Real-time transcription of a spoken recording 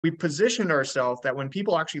we positioned ourselves that when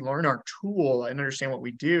people actually learn our tool and understand what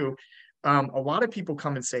we do, a lot of people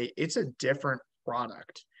come and say it's a different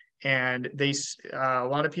product. And a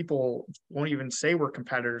lot of people won't even say we're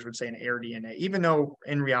competitors, would say an Air DNA, even though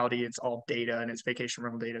in reality it's all data and it's vacation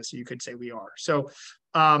rental data. So you could say we are. So,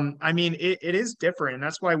 I mean, it is different, and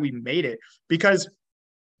that's why we made it, because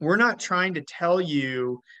we're not trying to tell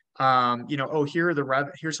you, oh,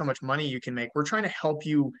 here's how much money you can make. We're trying to help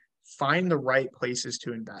you find the right places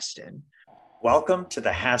to invest in. Welcome to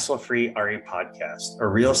the Hassle-Free RE Podcast, a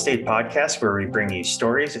real estate podcast where we bring you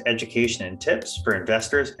stories, education, and tips for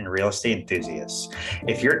investors and real estate enthusiasts.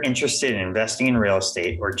 If you're interested in investing in real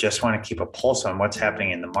estate or just want to keep a pulse on what's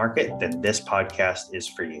happening in the market, then this podcast is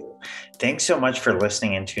for you. Thanks so much for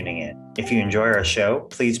listening and tuning in. If you enjoy our show,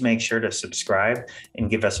 please make sure to subscribe and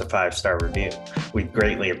give us a 5-star review. We'd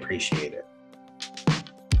greatly appreciate it.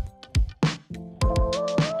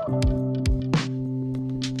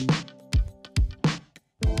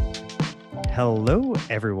 Hello,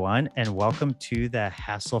 everyone, and welcome to the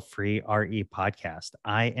Hassle-Free RE Podcast.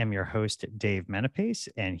 I am your host, Dave Menapace,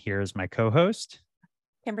 and here's my co-host,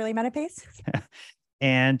 Kimberly Menapace.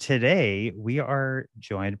 And today we are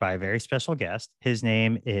joined by a very special guest. His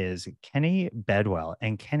name is Kenny Bedwell,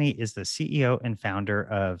 and Kenny is the CEO and founder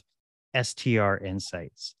of STR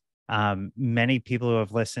Insights. Many people who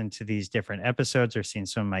have listened to these different episodes or seen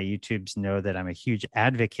some of my YouTubes know that I'm a huge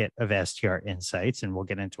advocate of STR Insights, and we'll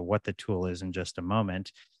get into what the tool is in just a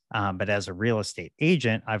moment. But as a real estate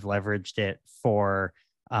agent, I've leveraged it for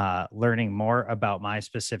learning more about my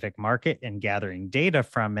specific market and gathering data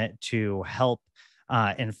from it to help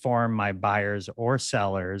inform my buyers or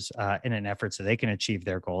sellers in an effort so they can achieve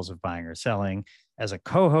their goals of buying or selling. As a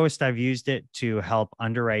co-host, I've used it to help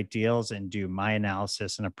underwrite deals and do my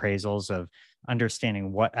analysis and appraisals of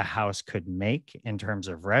understanding what a house could make in terms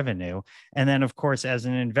of revenue. And then, of course, as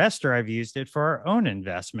an investor, I've used it for our own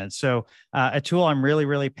investments. So a tool I'm really,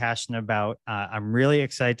 really passionate about. I'm really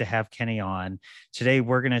excited to have Kenny on. Today,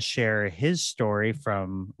 we're going to share his story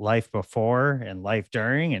from life before and life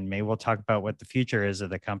during, and maybe we'll talk about what the future is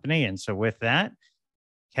of the company. And so with that,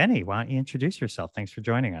 Kenny, why don't you introduce yourself? Thanks for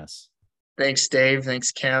joining us. Thanks, Dave.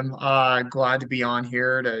 Thanks, Kim. Glad to be on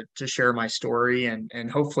here to share my story and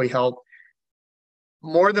hopefully help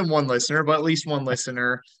more than one listener, but at least one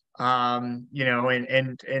listener, and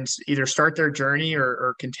either start their journey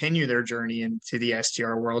or continue their journey into the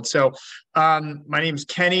STR world. So, my name's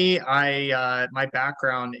Kenny. My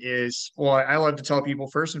background is, well, I love to tell people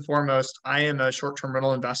first and foremost, I am a short-term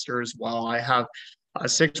rental investor as well. I have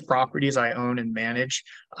 6 properties I own and manage,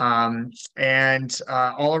 and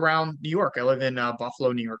all around New York. I live in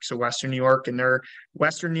Buffalo, New York, so Western New York, and they're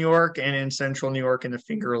Western New York and in Central New York in the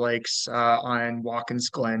Finger Lakes on Watkins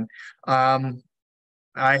Glen. I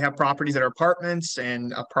have properties that are apartments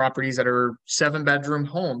and properties that are 7-bedroom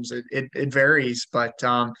homes. It varies, but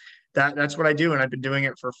that's what I do, and I've been doing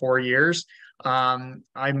it for 4 years. I'm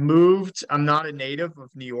not a native of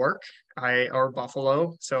New York or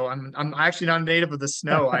Buffalo, so I'm actually not a native of the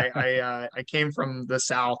snow. I came from the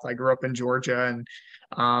South. I grew up in Georgia, and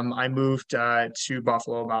I moved to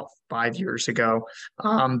Buffalo about 5 years ago.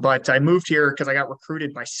 But I moved here because I got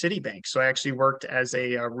recruited by Citibank. So I actually worked as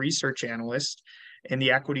a research analyst in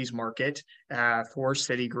the equities market for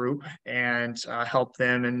Citigroup and helped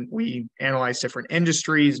them. And we analyze different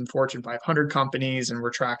industries and Fortune 500 companies, and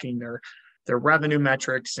we're tracking their revenue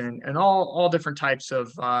metrics and all different types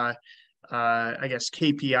of, I guess,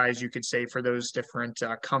 KPIs, you could say, for those different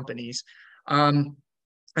companies. And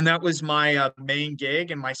that was my main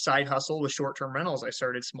gig, and my side hustle was short-term rentals. I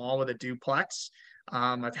started small with a duplex.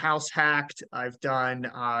 I've house hacked. I've done,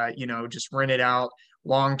 just rented out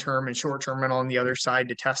long-term and short-term rental on the other side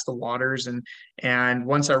to test the waters. And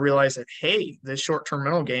once I realized that, hey, this short-term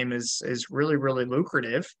rental game is really, really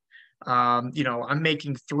lucrative. I'm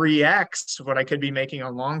making 3x what I could be making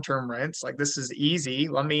on long-term rents. Like, this is easy.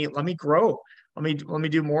 Let me grow. Let me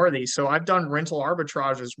do more of these. So I've done rental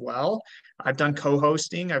arbitrage as well. I've done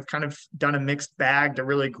co-hosting. I've kind of done a mixed bag to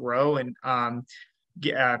really grow and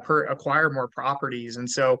acquire more properties. And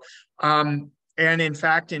so, and in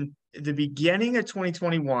fact, in the beginning of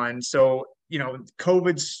 2021, so,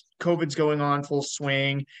 COVID's going on full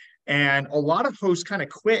swing. And a lot of hosts kind of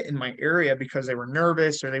quit in my area because they were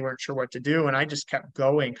nervous or they weren't sure what to do. And I just kept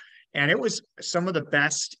going. And it was some of the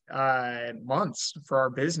best months for our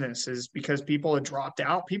business, is because people had dropped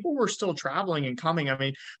out. People were still traveling and coming. I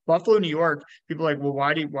mean, Buffalo, New York, people are like, well,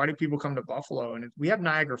 why do people come to Buffalo? And we have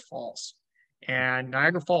Niagara Falls. And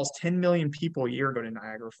Niagara Falls, 10 million people a year go to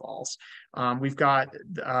Niagara Falls. We've got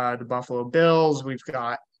the Buffalo Bills. We've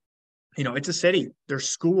got it's a city. There's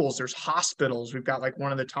schools, there's hospitals. We've got like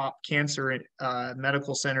one of the top cancer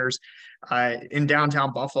medical centers in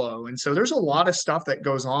downtown Buffalo. And so there's a lot of stuff that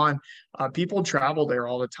goes on. People travel there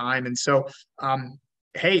all the time. And so,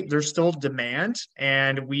 hey, there's still demand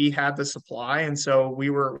and we had the supply. And so we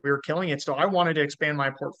were killing it. So I wanted to expand my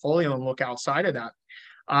portfolio and look outside of that,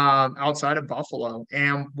 outside of Buffalo.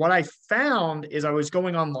 And what I found is I was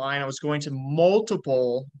going online, I was going to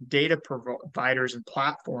multiple data providers and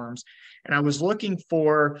platforms, and I was looking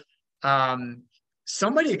for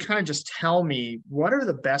somebody to kind of just tell me what are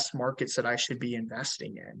the best markets that I should be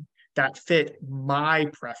investing in that fit my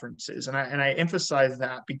preferences. And I emphasize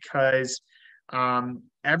that because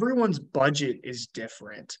everyone's budget is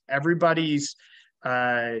different. Everybody's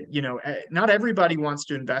not everybody wants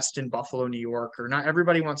to invest in Buffalo, New York, or not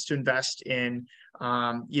everybody wants to invest in,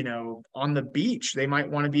 on the beach. They might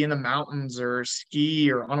want to be in the mountains or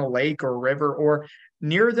ski or on a lake or river or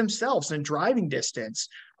near themselves in driving distance.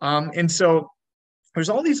 And so there's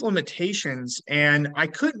all these limitations, and I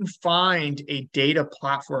couldn't find a data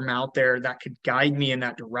platform out there that could guide me in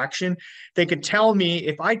that direction. They could tell me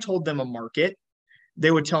if I told them a market, they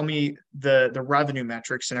would tell me the revenue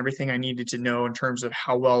metrics and everything I needed to know in terms of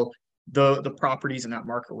how well the properties in that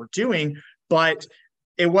market were doing, but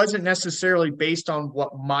it wasn't necessarily based on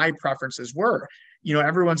what my preferences were.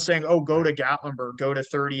 Everyone's saying, oh, go to Gatlinburg, go to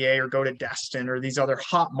 30A, or go to Destin, or these other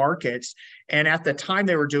hot markets. And at the time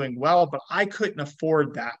they were doing well, but I couldn't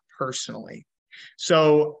afford that personally.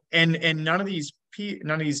 So, and none of these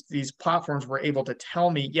platforms were able to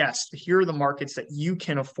tell me, yes, here are the markets that you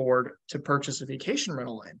can afford to purchase a vacation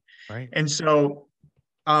rental in. Right. And so,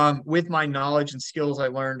 with my knowledge and skills I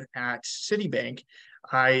learned at Citibank,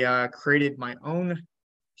 I created my own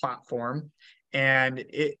platform. And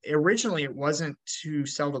originally it wasn't to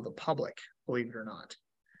sell to the public, believe it or not.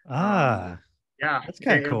 Yeah, that's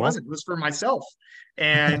kind of cool. It wasn't. It was for myself,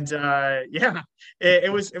 and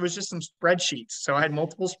it was just some spreadsheets. So I had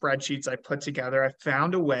multiple spreadsheets I put together. I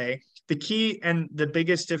found a way. The key and the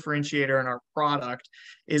biggest differentiator in our product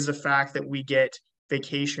is the fact that we get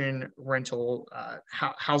vacation rental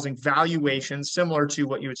housing valuations similar to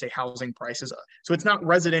what you would say housing prices. So it's not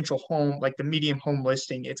residential home like the medium home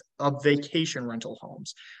listing. It's of vacation rental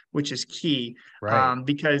homes, which is key, right?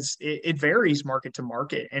 Because it varies market to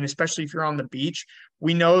market. And especially if you're on the beach,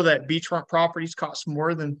 we know that beachfront properties cost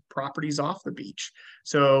more than properties off the beach.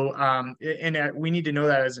 So, we need to know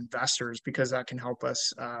that as investors because that can help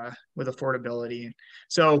us with affordability.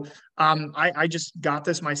 So I just got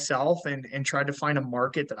this myself and tried to find a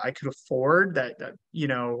market that I could afford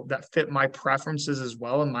that fit my preferences as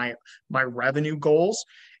well and my revenue goals.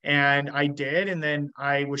 And I did. And then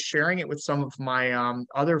I was sharing it with some of my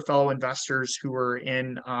other fellow investors who were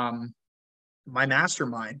in my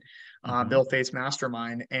mastermind, Bill Faith's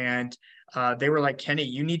mastermind. And they were like, Kenny,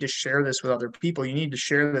 you need to share this with other people. You need to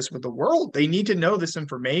share this with the world. They need to know this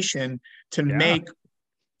information to make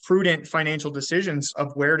prudent financial decisions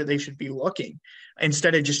of where they should be looking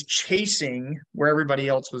instead of just chasing where everybody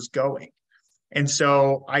else was going. And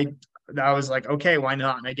so I was like, okay, why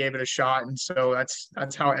not? And I gave it a shot. And so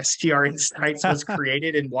that's how STR Insights was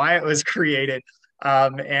created and why it was created.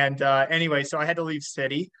 Anyway, so I had to leave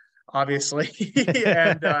Citi, obviously.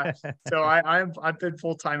 And so I've been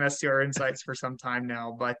full-time STR Insights for some time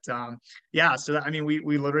now. But so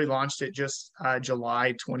we literally launched it just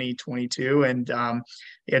July 2022, and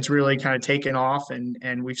it's really kind of taken off,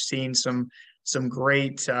 and we've seen some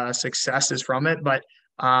great successes from it. But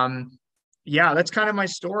that's kind of my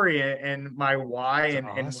story and my why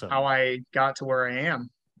and how I got to where I am.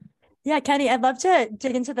 Yeah, Kenny, I'd love to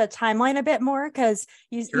dig into the timeline a bit more because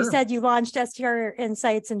you said you launched STR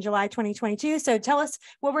Insights in July 2022. So tell us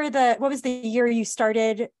what was the year you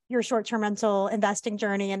started your short-term rental investing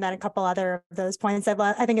journey, and then a couple other of those points.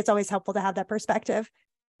 I think it's always helpful to have that perspective.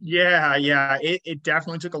 Yeah, it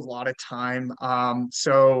definitely took a lot of time.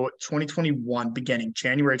 So 2021, beginning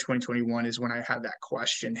January 2021 is when I had that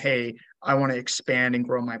question. Hey, I want to expand and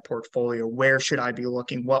grow my portfolio. Where should I be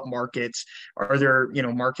looking? What markets are there,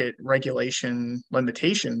 market regulation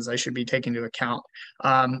limitations I should be taking into account?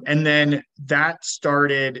 And then that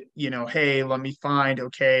started, hey, let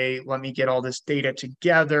me get all this data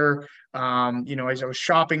together. As I was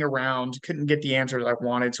shopping around, couldn't get the answers I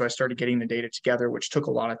wanted. So I started getting the data together, which took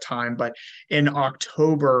a lot of time. But in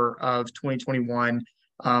October of 2021,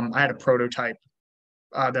 I had a prototype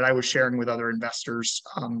that I was sharing with other investors.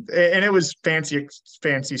 And it was fancy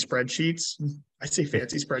spreadsheets. I say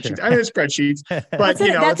fancy spreadsheets. I know spreadsheets, but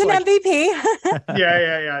that's an MVP.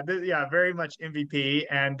 Yeah, very much MVP.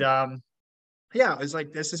 And yeah, it was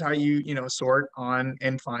like, this is how you know, sort on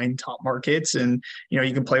and find top markets. And, you know,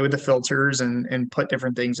 you can play with the filters and put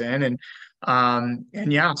different things in. And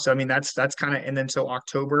yeah, so I mean, that's kind of, and then so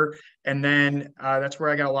October, and then that's where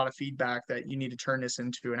I got a lot of feedback that you need to turn this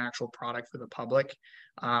into an actual product for the public.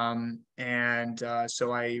 So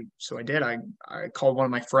I did. I called one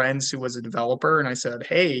of my friends who was a developer, and I said,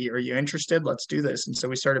 "Hey, are you interested? Let's do this." And so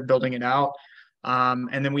we started building it out.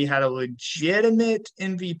 And then we had a legitimate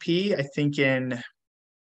MVP, I think in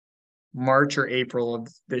March or April of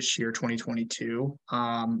this year, 2022.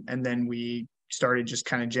 And then we started just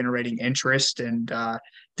kind of generating interest, and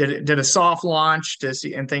did a soft launch to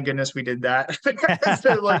see, and thank goodness we did that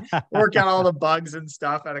to like work out all the bugs and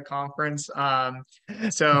stuff at a conference.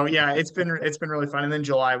 So yeah, it's been really fun. And then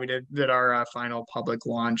July we did our final public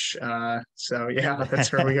launch. So yeah,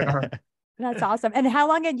 that's where we are. That's awesome. And how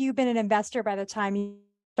long had you been an investor by the time you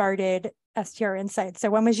started STR Insights? So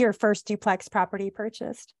when was your first duplex property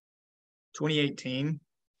purchased? 2018.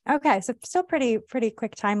 Okay, so still pretty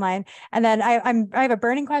quick timeline. And then I have a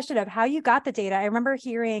burning question of how you got the data. I remember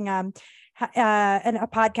hearing a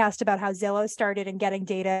podcast about how Zillow started, and getting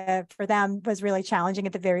data for them was really challenging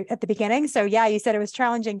at the beginning. So yeah, you said it was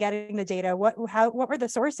challenging getting the data. What were the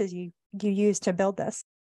sources you used to build this?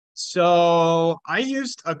 So I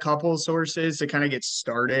used a couple of sources to kind of get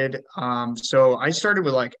started. So I started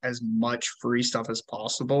with like as much free stuff as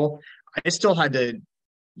possible. I still had to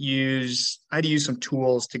use some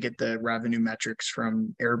tools to get the revenue metrics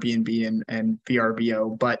from Airbnb and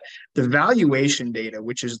VRBO, but the valuation data,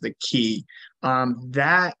 which is the key,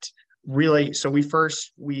 that really, so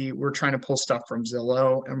we were trying to pull stuff from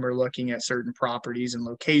Zillow, and we're looking at certain properties and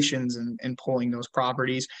locations and pulling those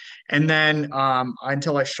properties. And then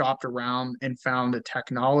until I shopped around and found a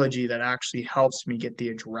technology that actually helps me get the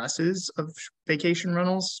addresses of vacation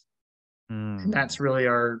rentals. And that's really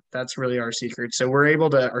our secret. So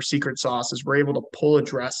our secret sauce is we're able to pull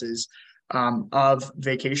addresses of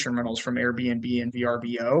vacation rentals from Airbnb and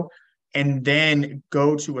VRBO, and then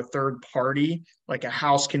go to a third party like a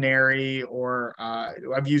House Canary, or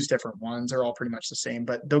I've used different ones. They're all pretty much the same,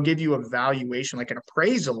 but they'll give you a valuation, like an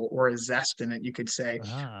appraisal or a zestimate, you could say,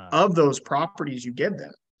 of those properties you give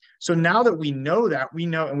them. So now that we know,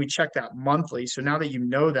 and we check that monthly. So now that you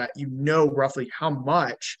know roughly how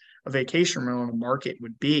much a vacation rental in the market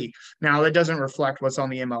would be. Now, that doesn't reflect what's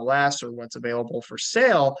on the MLS or what's available for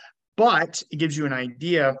sale, but it gives you an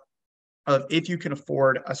idea of if you can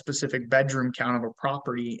afford a specific bedroom count of a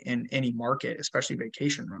property in any market, especially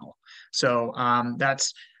vacation rental. So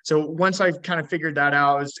so once I've kind of figured that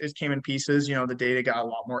out, it came in pieces. You know, the data got a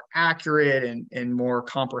lot more accurate and more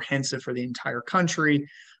comprehensive for the entire country.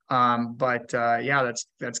 Yeah,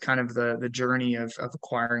 that's kind of the journey of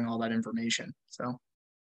acquiring all that information. So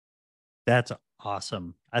that's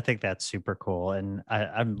awesome. I think that's super cool. And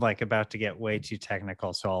I'm like about to get way too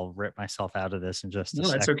technical, so I'll rip myself out of this in just a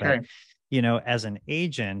sec. That's okay. But, you know, as an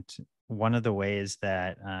agent, one of the ways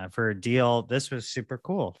that for a deal, this was super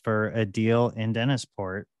cool for a deal in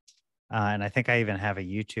Dennisport. And I think I even have a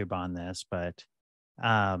YouTube on this, but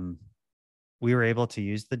we were able to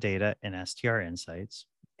use the data in STR Insights.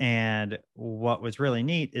 And what was really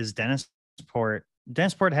neat is Dennisport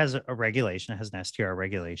has a regulation, it has an STR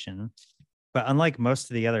regulation, but unlike most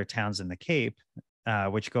of the other towns in the Cape,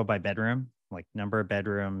 which go by bedroom, like number of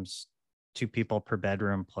bedrooms, 2 people per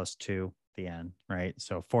bedroom plus 2 at the end, right?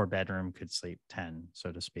 So 4 bedroom could sleep 10,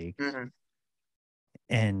 so to speak. Mm-hmm.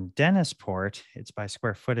 In Dennisport, it's by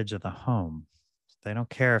square footage of the home. They don't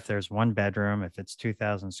care if there's 1 bedroom, if it's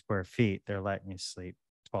 2,000 square feet, they're letting you sleep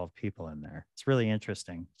 12 people in there. It's really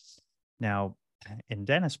interesting. Now, in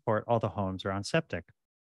Dennisport, all the homes are on septic.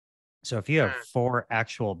 So if you have 4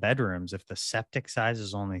 actual bedrooms, if the septic size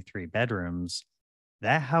is only 3 bedrooms,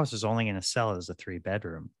 that house is only going to sell as a 3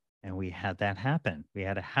 bedroom. And we had that happen. We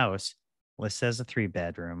had a house listed as a 3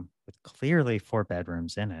 bedroom with clearly 4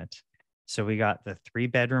 bedrooms in it. So we got the 3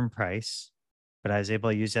 bedroom price, but I was able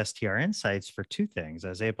to use STR Insights for 2 things. I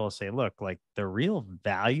was able to say, look, like the real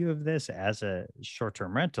value of this as a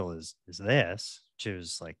short-term rental is this, which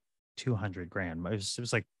is like 200 grand. It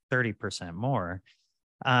was like 30% more.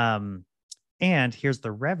 And here's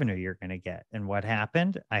the revenue you're going to get. And what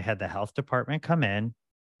happened? I had the health department come in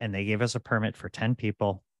and they gave us a permit for 10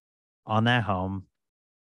 people on that home.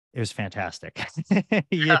 It was fantastic.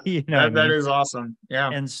 you know, that is awesome.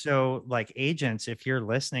 Yeah. And so like agents, if you're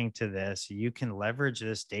listening to this, you can leverage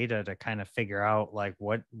this data to kind of figure out like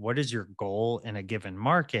what is your goal in a given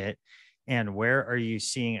market and where are you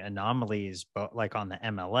seeing anomalies, but like on the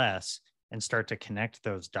MLS, and start to connect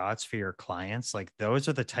those dots for your clients. Like those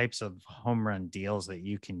are the types of home run deals that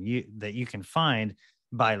you can find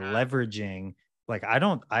by leveraging, like, I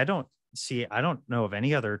don't know of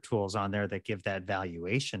any other tools on there that give that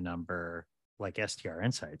valuation number like STR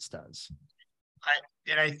Insights does.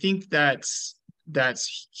 I think that's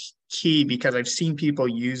key, because I've seen people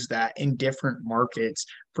use that in different markets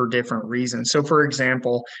for different reasons. So for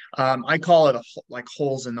example, I call it like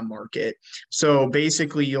holes in the market. So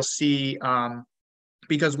basically you'll see,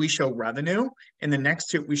 because we show revenue, and then next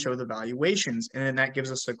to it we show the valuations, and then that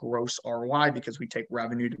gives us a gross ROI, because we take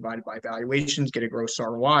revenue divided by valuations, get a gross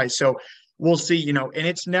ROI. So we'll see, and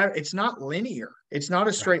it's not linear. It's not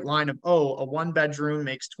a straight line of, oh, a 1-bedroom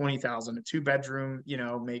makes 20,000, a 2-bedroom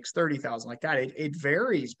makes 30,000, like that. It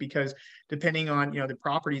varies, because depending on the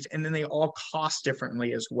properties, and then they all cost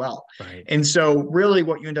differently as well. Right. And so really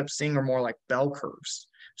what you end up seeing are more like bell curves.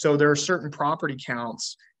 So there are certain property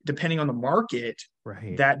counts, depending on the market,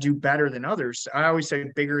 right, that do better than others. I always say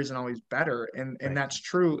bigger isn't always better. And right. That's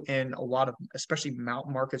true in a lot of, especially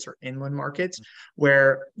mountain markets or inland markets,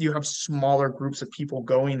 where you have smaller groups of people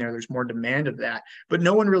going there. There's more demand of that, but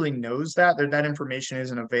no one really knows that. That information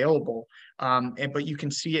isn't available. But you can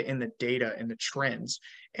see it in the data and the trends.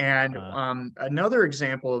 And another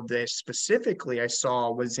example of this specifically I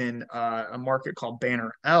saw was in a market called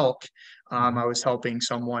Banner Elk. I was helping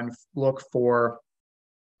someone look for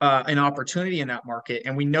an opportunity in that market.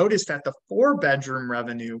 And we noticed that the 4-bedroom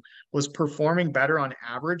revenue was performing better on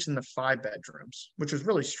average than the 5 bedrooms, which was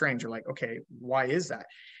really strange. You're like, okay, why is that?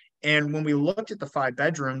 And when we looked at the 5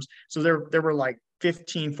 bedrooms, so there were like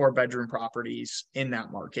 15 4-bedroom properties in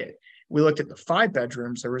that market. We looked at the 5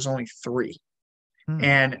 bedrooms, there was only 3.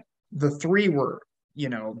 And the 3 were,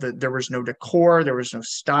 there was no decor, there was no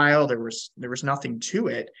style, there was nothing to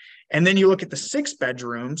it. And then you look at the 6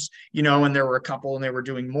 bedrooms, and there were a couple and they were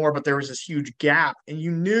doing more, but there was this huge gap, and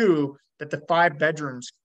you knew that the 5 bedrooms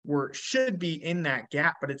should be in that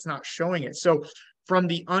gap, but it's not showing it. So from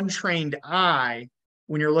the untrained eye,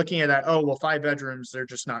 when you're looking at that, oh, well, 5 bedrooms, they're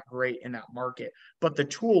just not great in that market. But the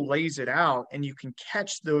tool lays it out, and you can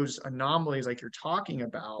catch those anomalies like you're talking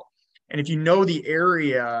about. And if you know the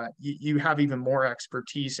area, you have even more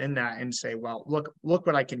expertise in that, and say, well, look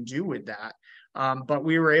what I can do with that. But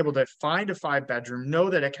we were able to find a 5-bedroom, know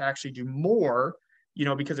that it can actually do more,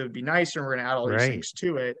 because it would be nicer, and we're going to add all these things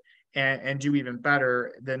to it, and do even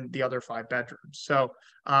better than the other 5 bedrooms. So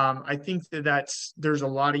I think there's a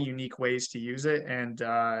lot of unique ways to use it, and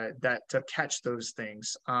that to catch those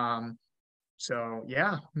things. So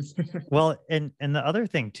yeah. Well, and the other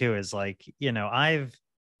thing too is, like,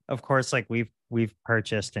 of course, like we've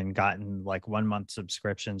purchased and gotten like 1-month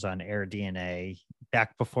subscriptions on AirDNA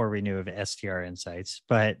back before we knew of STR Insights.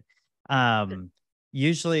 But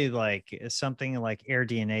usually, like, something like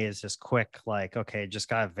AirDNA is just quick, like, okay, just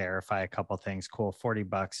gotta verify a couple things. Cool,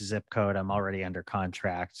 $40 zip code. I'm already under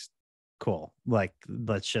contract. Cool. Like,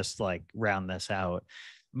 let's just like round this out.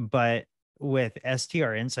 But with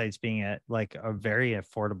STR Insights being at like a very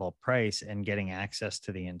affordable price and getting access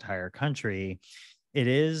to the entire country, it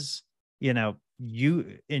is, you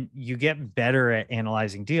get better at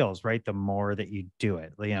analyzing deals, right? The more that you do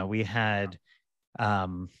it. We had a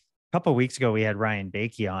couple of weeks ago, we had Ryan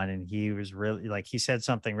Bakey on, and he was really, like, he said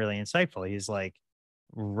something really insightful. He's like,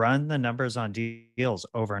 run the numbers on deals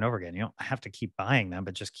over and over again. You don't have to keep buying them,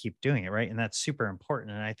 but just keep doing it, right? And that's super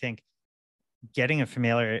important. And I think getting a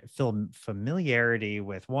familiarity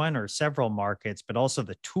with one or several markets, but also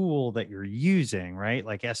the tool that you're using, right?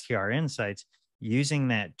 Like STR Insights, using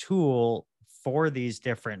that tool for these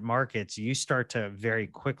different markets, you start to very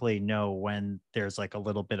quickly know when there's like a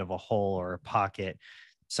little bit of a hole or a pocket,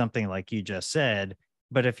 something like you just said.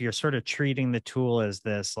 But if you're sort of treating the tool as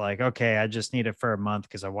this, like, okay, I just need it for a month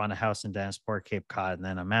because I want a house in Dennisport, Cape Cod, and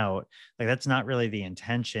then I'm out, like, that's not really the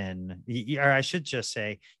intention. Or I should just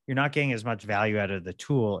say, you're not getting as much value out of the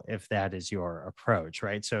tool if that is your approach,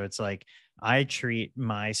 right? So it's like, I treat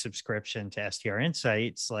my subscription to STR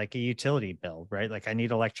Insights like a utility bill, right? Like, I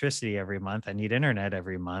need electricity every month. I need internet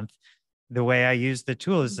every month. The way I use the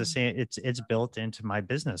tool is the same. It's built into my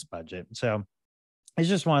business budget. So it's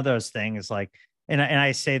just one of those things, like, and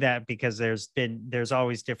I say that because there's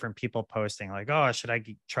always different people posting like, oh, should I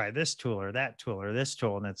try this tool or that tool or this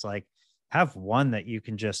tool? And it's like, have one that you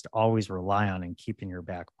can just always rely on and keep in your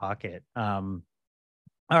back pocket. All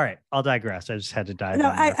right, I'll digress. I just had to dive. No,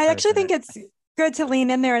 I actually think it's good to lean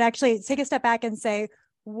in there and actually take a step back and say,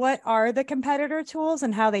 what are the competitor tools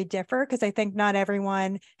and how they differ? Because I think not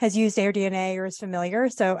everyone has used AirDNA or is familiar.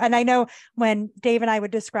 So, and I know when Dave and I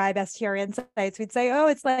would describe STR Insights, we'd say, oh,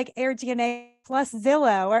 it's like AirDNA plus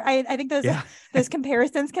Zillow. Or I think those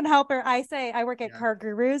comparisons can help. Or I say, I work at Car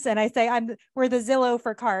Gurus and I say we're the Zillow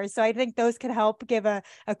for cars. So I think those could help give a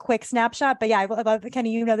quick snapshot. But yeah, I love,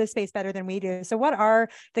 Kenny, you know the space better than we do. So what are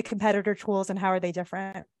the competitor tools and how are they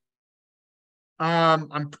different?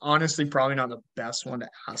 I'm honestly probably not the best one to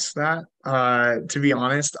ask that. To be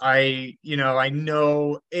honest, I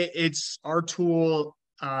know it's our tool.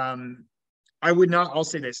 I'll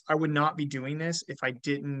say this, I would not be doing this if I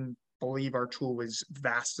didn't believe our tool was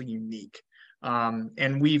vastly unique.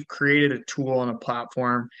 And we've created a tool and a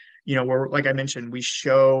platform, where, like I mentioned, we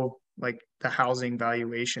show like the housing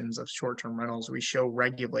valuations of short-term rentals. We show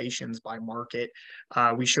regulations by market.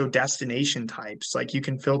 We show destination types. Like you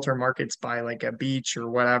can filter markets by like a beach or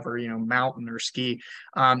whatever, mountain or ski.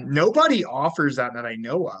 Nobody offers that I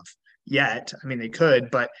know of yet. I mean, they could,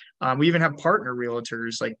 but we even have partner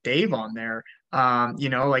realtors like Dave on there.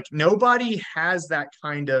 Like nobody has that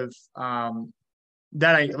kind of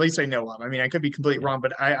that at least I know of. I mean, I could be completely wrong,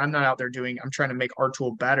 but I'm not out there I'm trying to make our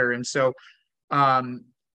tool better. And so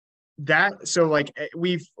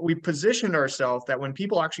we've positioned ourselves that when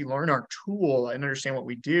people actually learn our tool and understand what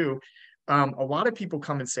we do, a lot of people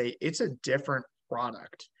come and say it's a different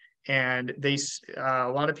product. And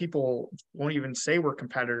a lot of people won't even say we're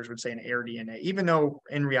competitors, would say an AirDNA, even though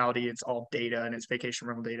in reality it's all data and it's vacation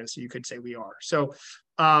rental data. So you could say we are. So,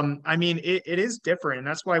 I mean, it is different. And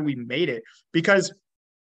that's why we made it, because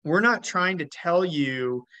we're not trying to tell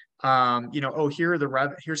you, oh,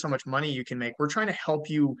 here's how much money you can make. We're trying to help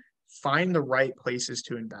you find the right places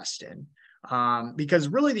to invest in. Because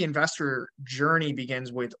really the investor journey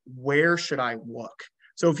begins with, where should I look?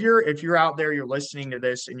 So if you're out there, you're listening to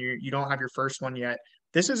this and you don't have your first one yet,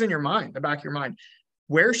 this is in your mind, the back of your mind.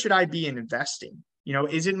 Where should I be investing?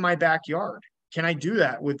 Is it in my backyard? Can I do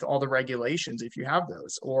that with all the regulations if you have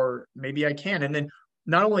those? Or maybe I can. And then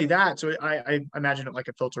not only that, so I imagine it like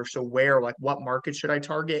a filter. So like what market should I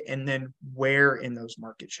target? And then where in those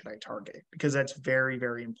markets should I target? Because that's very,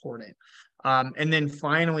 very important. And then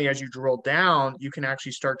finally, as you drill down, you can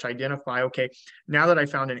actually start to identify, okay, now that I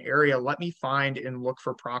found an area, let me find and look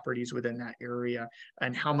for properties within that area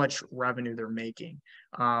and how much revenue they're making.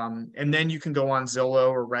 And then you can go on Zillow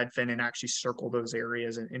or Redfin and actually circle those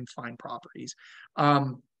areas and find properties.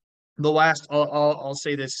 I'll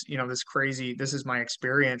say this, this is my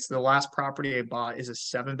experience. The last property I bought is a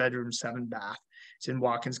 7-bedroom, 7-bath. It's in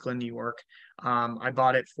Watkins Glen, New York. I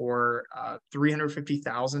bought it for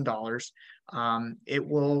 $350,000. It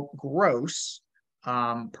will gross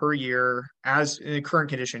per year, as in the current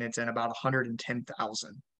condition, it's in about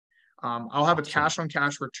 110,000. I'll have a cash on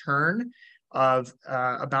cash return of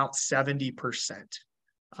about 70%.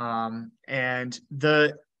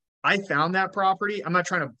 I found that property. I'm not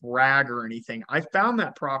trying to brag or anything. I found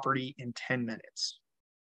that property in 10 minutes.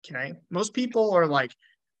 Okay. Most people are like,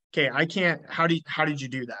 okay, I can't, how did you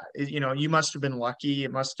do that? You must have been lucky.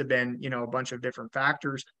 It must have been, a bunch of different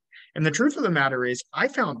factors. And the truth of the matter is I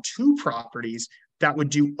found 2 properties that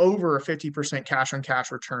would do over a 50% cash on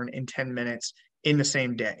cash return in 10 minutes in the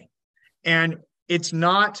same day. And it's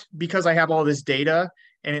not because I have all this data,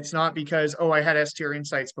 and it's not because, oh, I had STR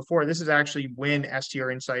Insights before. This is actually when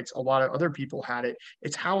STR Insights, a lot of other people had it.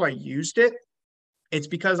 It's how I used it. It's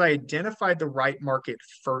because I identified the right market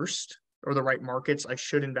first, or the right markets I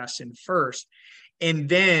should invest in first, and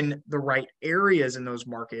then the right areas in those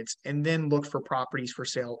markets, and then look for properties for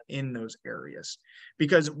sale in those areas.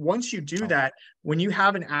 Because once you do that, when you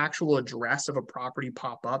have an actual address of a property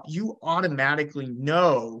pop up, you automatically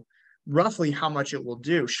know roughly how much it will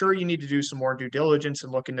do. Sure, you need to do some more due diligence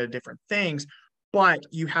and look into different things, but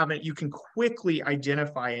you can quickly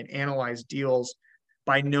identify and analyze deals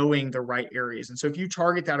by knowing the right areas. And so if you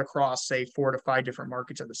target that across, say, 4 to 5 different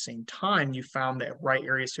markets at the same time, you found the right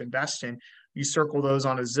areas to invest in, you circle those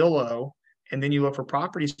on a Zillow, and then you look for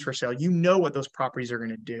properties for sale, you know what those properties are going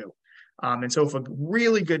to do. And so if a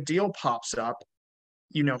really good deal pops up,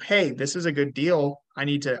 hey, this is a good deal. I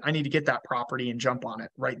need to get that property and jump on it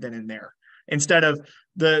right then and there. Instead of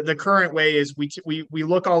the current way is we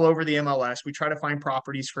look all over the MLS. We try to find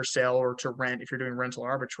properties for sale or to rent. If you're doing rental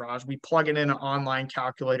arbitrage, we plug it in an online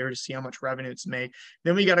calculator to see how much revenue it's made.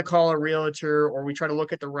 Then we got to call a realtor, or we try to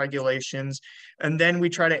look at the regulations, and then we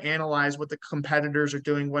try to analyze what the competitors are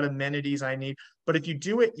doing, what amenities I need. But if you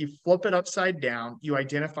do it, you flip it upside down, you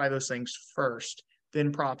identify those things first,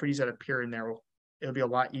 then properties that appear in there it'll be a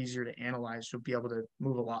lot easier to analyze. You'll be able to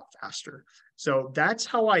move a lot faster. So that's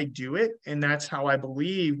how I do it. And that's how I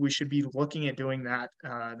believe we should be looking at doing that,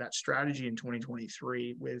 that strategy in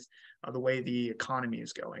 2023 with the way the economy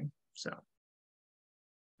is going. So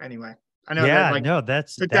anyway, I know that like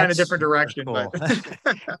that's took that in a different direction, cool.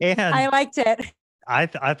 but and I liked it. I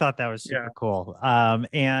thought that was super cool.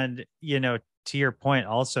 And to your point,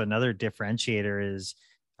 also another differentiator is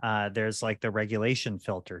there's like the regulation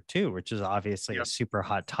filter too, which is obviously a super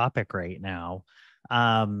hot topic right now.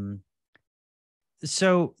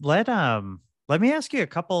 So let me ask you a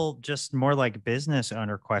couple just more like business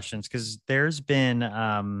owner questions, because there's been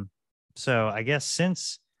so I guess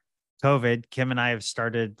since COVID, Kim and I have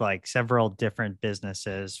started like several different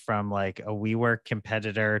businesses, from like a WeWork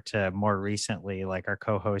competitor to more recently like our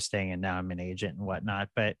co-hosting, and now I'm an agent and whatnot.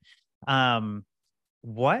 But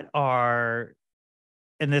what are,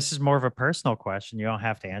 and this is more of a personal question, you don't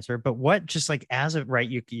have to answer, but what, just like as of right,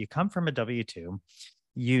 you come from a W-2,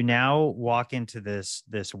 you now walk into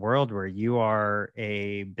this world where you are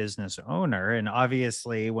a business owner, and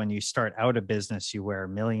obviously when you start out a business you wear a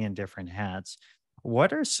million different hats.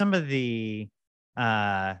 What are some of the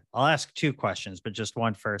I'll ask two questions, but just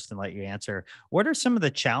one first and let you answer. What are some of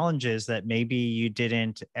the challenges that maybe you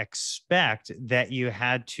didn't expect that you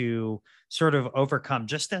had to sort of overcome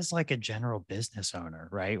just as like a general business owner,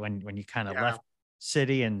 right? When you kind of left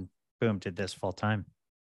city and boom, did this full time?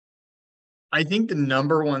 I think the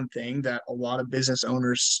number one thing that a lot of business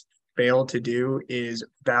owners fail to do is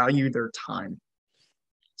value their time.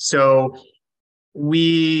 So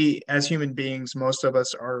we, as human beings, most of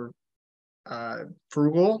us are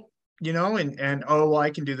frugal, and oh, well, I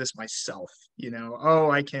can do this myself,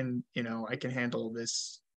 oh, I can handle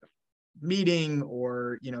this meeting,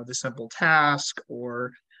 or the simple task,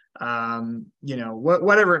 or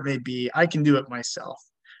whatever it may be, I can do it myself.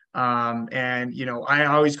 And I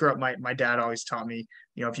always grew up, my dad always taught me,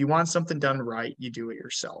 if you want something done right, you do it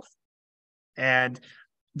yourself. And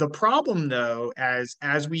the problem, though,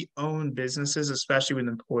 as we own businesses, especially with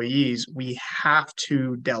employees, we have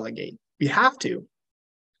to delegate. We have to,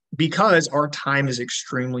 because our time is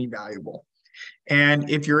extremely valuable. And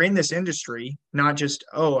if you're in this industry, not just,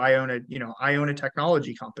 oh, I own a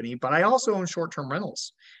technology company, but I also own short-term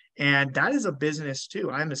rentals. And that is a business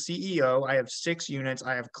too. I'm a CEO. I have 6 units.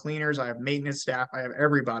 I have cleaners. I have maintenance staff. I have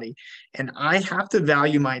everybody. And I have to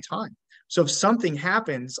value my time. So if something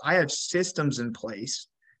happens, I have systems in place.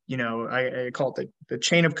 I call it the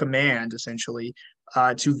chain of command, essentially,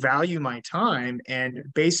 to value my time, and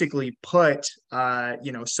basically put,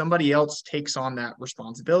 somebody else takes on that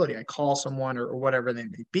responsibility. I call someone, or whatever they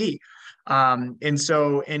may be. And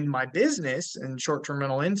so in my business and short-term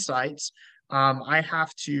rental insights, I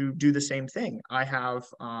have to do the same thing. I have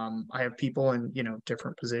people in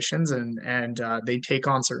different positions, and they take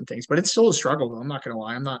on certain things, but it's still a struggle. I'm not going to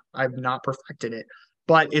lie. I've not perfected it,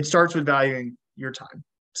 but it starts with valuing your time.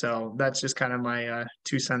 So that's just kind of my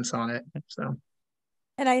 2 cents on it. So.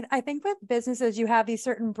 And I think with businesses, you have these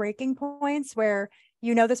certain breaking points where,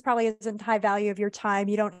 this probably isn't high value of your time.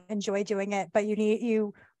 You don't enjoy doing it, but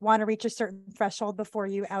you want to reach a certain threshold before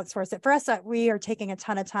you outsource it. For us, we are taking a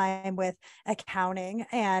ton of time with accounting,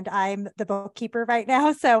 and I'm the bookkeeper right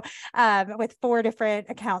now. So with 4 different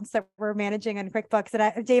accounts that we're managing in QuickBooks,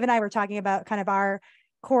 and Dave and I were talking about kind of our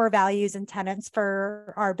core values and tenets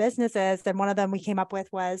for our businesses. And one of them we came up with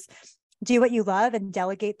was, do what you love and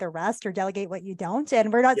delegate the rest, or delegate what you don't.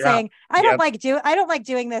 And we're not saying, I don't like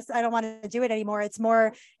doing this, I don't want to do it anymore. It's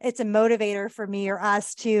a motivator for me or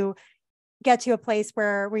us to get to a place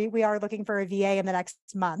where we are looking for a VA in the next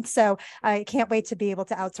month. So I can't wait to be able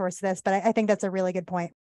to outsource this, but I think that's a really good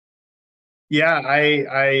point. Yeah,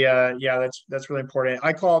 that's really important.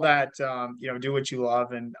 I call that, do what you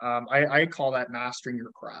love. And I call that mastering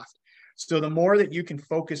your craft. So the more that you can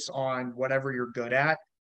focus on whatever you're good at,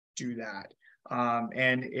 do that.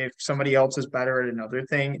 And if somebody else is better at another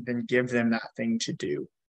thing, then give them that thing to do.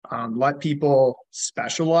 Let people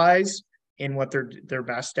specialize in what they're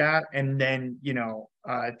best at, and then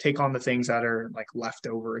take on the things that are like left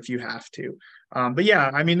over if you have to. But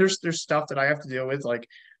yeah, I mean, there's stuff that I have to deal with. Like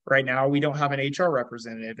right now, we don't have an HR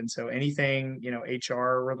representative, and so anything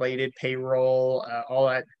HR related, payroll, all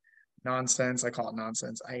that nonsense. I call it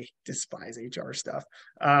nonsense. I despise HR stuff.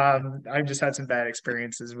 I've just had some bad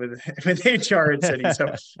experiences with HR in city.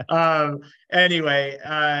 So anyway,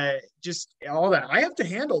 just all that. I have to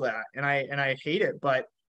handle that, and I hate it, but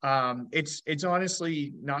it's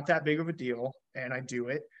honestly not that big of a deal, and I do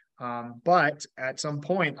it. But at some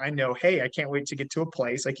point I know, hey, I can't wait to get to a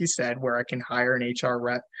place, like you said, where I can hire an HR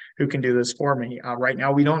rep who can do this for me. Right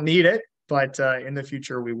now we don't need it, but in the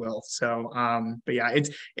future we will. So, but yeah,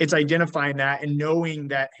 it's identifying that and knowing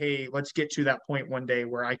that, hey, let's get to that point one day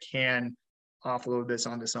where I can offload this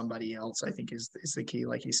onto somebody else, I think is the key,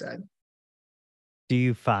 like you said. Do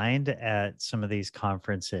you find at some of these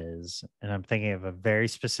conferences, and I'm thinking of a very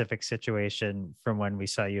specific situation from when we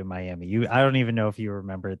saw you in Miami. I don't even know if you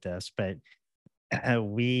remembered this, but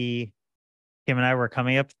Kim and I were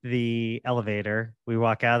coming up the elevator. We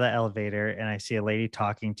walk out of the elevator and I see a lady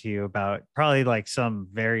talking to you about probably like some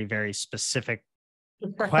very, very specific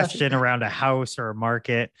question around a house or a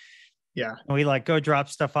market. Yeah. And we like go drop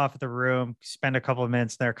stuff off at the room, spend a couple of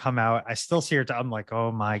minutes there, come out. I still see her. I'm like,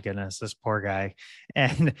 oh my goodness, this poor guy.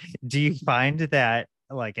 And do you find that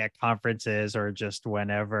like at conferences or just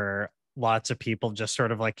whenever lots of people just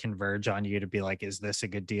sort of like converge on you to be like, is this a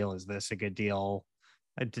good deal? Is this a good deal?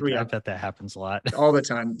 I bet that happens a lot. All the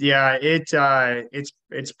time. Yeah,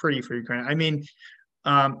 it's pretty frequent. I mean,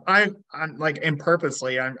 I'm like, and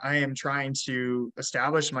purposely, I am trying to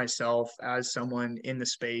establish myself as someone in the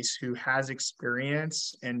space who has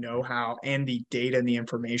experience and know-how and the data and the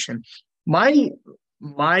information. My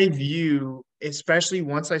view, especially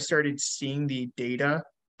once I started seeing the data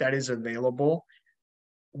that is available,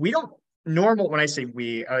 we don't when I say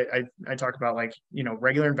I talk about like,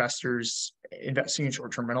 regular investors investing in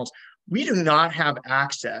short-term rentals. We do not have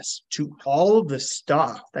access to all of the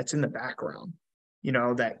stuff that's in the background,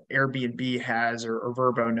 that Airbnb has or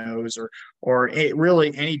Verbo knows or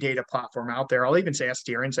really any data platform out there. I'll even say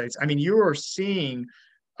STR Insights. I mean, you are seeing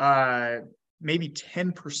maybe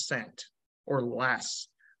 10% or less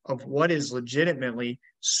of what is legitimately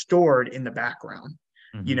stored in the background.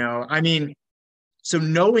 Mm-hmm. I mean, so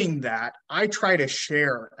knowing that, I try to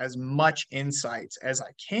share as much insights as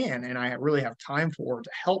I can, and I really have time for to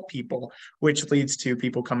help people, which leads to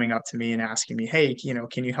people coming up to me and asking me, hey,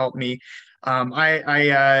 can you help me?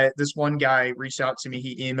 This one guy reached out to me.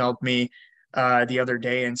 He emailed me the other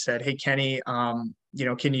day and said, hey, Kenny,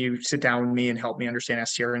 can you sit down with me and help me understand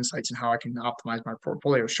STR Insights and how I can optimize my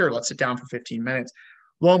portfolio? Sure, let's sit down for 15 minutes.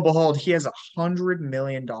 Lo and behold, he has $100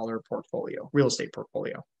 million portfolio, real estate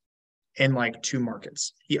portfolio, in like 2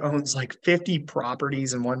 markets. He owns like 50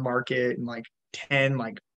 properties in one market and like 10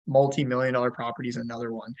 like multi-million-dollar properties in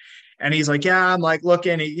another one. And he's like, yeah, I'm like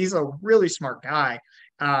looking, he's a really smart guy.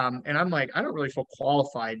 And I'm like, I don't really feel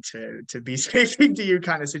qualified to be speaking to you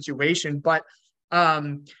kind of situation, but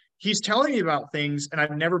he's telling me about things and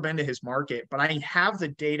I've never been to his market, but I have the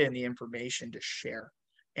data and the information to share.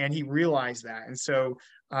 And he realized that. And so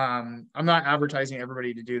I'm not advertising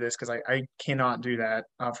everybody to do this because I cannot do that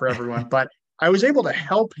for everyone, but I was able to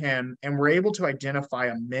help him and we're able to identify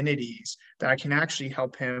amenities that I can actually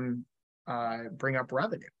help him bring up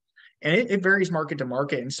revenue. And it varies market to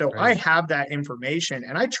market. And so I have that information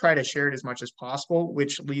and I try to share it as much as possible,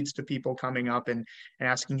 which leads to people coming up and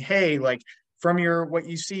asking, hey, like, from what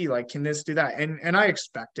you see, like, can this do that? And I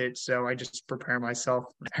expect it. So I just prepare myself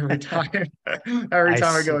every time,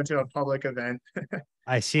 I go into a public event.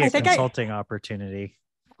 I see a consulting opportunity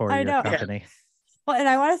for your company. Yeah. Well, and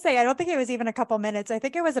I want to say, I don't think it was even a couple minutes. I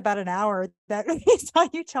think it was about an hour that we saw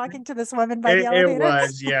you talking to this woman by the elevator.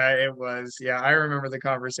 It was. Yeah. I remember the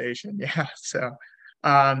conversation. Yeah. So,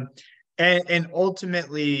 and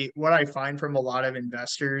ultimately what I find from a lot of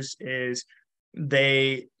investors is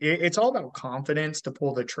it's all about confidence to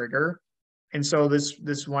pull the trigger. And so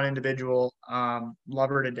this one individual, love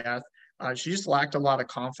her to death. She just lacked a lot of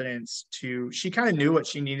confidence she kind of knew what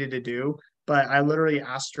she needed to do, but I literally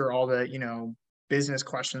asked her all the, business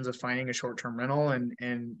questions of finding a short-term rental and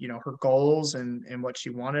her goals and what she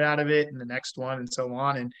wanted out of it and the next one and so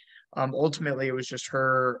on. And ultimately it was just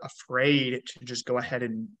her afraid to just go ahead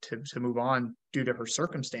and to move on due to her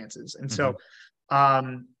circumstances. And so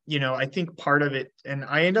I think part of it, and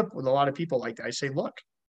I end up with a lot of people like that. I say, look,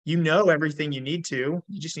 everything you need to,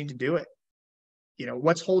 you just need to do it.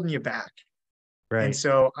 What's holding you back? Right. And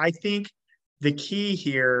so I think the key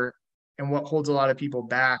here and what holds a lot of people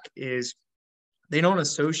back is they don't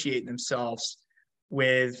associate themselves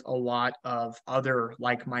with a lot of other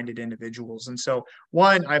like-minded individuals. And so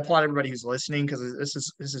one, I applaud everybody who's listening because this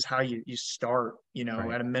is how you start,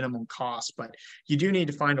 at a minimum cost, but you do need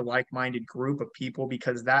to find a like-minded group of people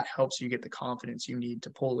because that helps you get the confidence you need to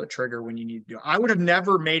pull the trigger when you need to do it. I would have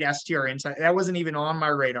never made STR Insight. That wasn't even on my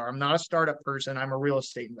radar. I'm not a startup person. I'm a real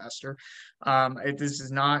estate investor. This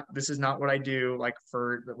is not what I do. I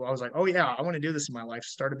was like, oh yeah, I want to do this in my life,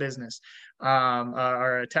 start a business,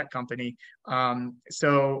 or a tech company.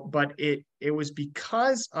 But it was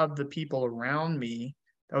because of the people around me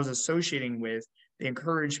that I was associating with they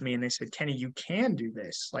encouraged me and they said, Kenny, you can do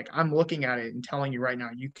this. Like, I'm looking at it and telling you right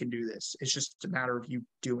now, you can do this. It's just a matter of you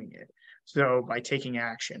doing it. So by taking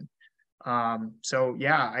action. So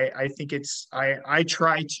yeah, I think I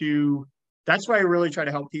try to, that's what I really try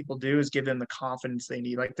to help people do, is give them the confidence they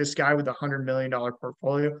need. Like this guy with $100 million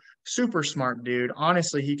portfolio, super smart dude.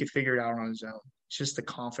 Honestly, he could figure it out on his own. It's just the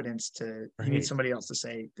confidence he needs somebody else to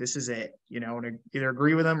say, this is it, and either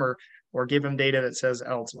agree with him or give him data that says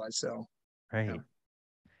elsewise. So, right.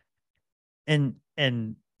 And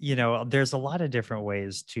there's a lot of different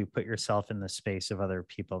ways to put yourself in the space of other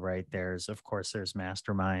people, right? Of course, there's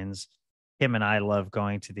masterminds. Him and I love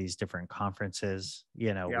going to these different conferences. We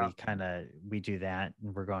do that,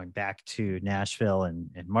 and we're going back to Nashville in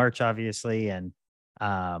March, obviously. And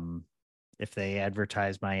if they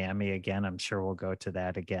advertise Miami again, I'm sure we'll go to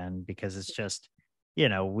that again, because it's just,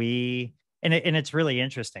 it's really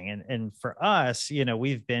interesting. And for us,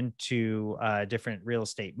 we've been to different real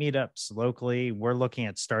estate meetups locally. We're looking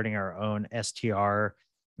at starting our own STR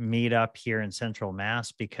meetup here in Central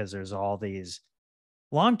Mass, because there's all these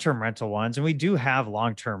long-term rental ones. And we do have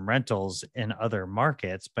long-term rentals in other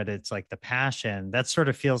markets, but it's like the passion that sort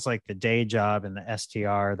of feels like the day job, and the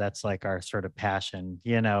STR, that's like our sort of passion,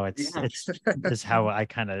 it's how I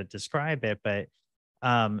kind of describe it. But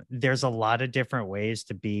there's a lot of different ways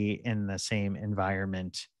to be in the same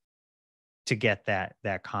environment to get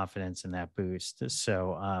that confidence and that boost.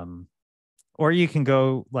 So, or you can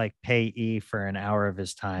go like pay E for an hour of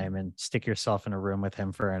his time and stick yourself in a room with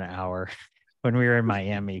him for an hour. When we were in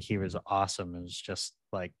Miami, he was awesome. It was just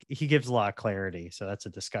like, he gives a lot of clarity. So that's a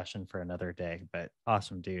discussion for another day, but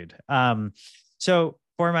awesome dude. So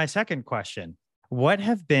for my second question, what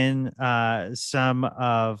have been some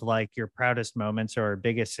of like your proudest moments or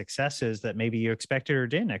biggest successes that maybe you expected or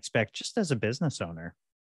didn't expect just as a business owner?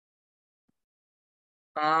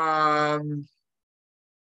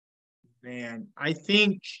 Man, I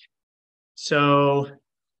think so.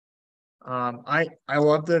 I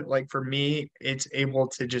love that, like, for me, it's able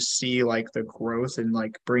to just see like the growth and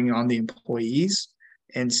like bring on the employees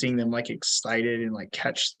and seeing them like excited and like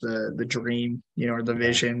catch the dream, or the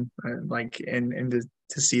vision, and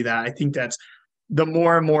to see that. I think that's the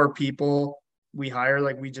more and more people we hire.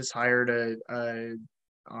 Like we just hired there's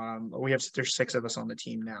 6 of us on the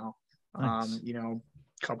team now. Nice.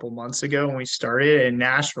 Couple months ago when we started in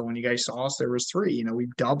Nashville, when you guys saw us, there was 3.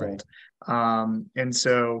 We've doubled. Right. And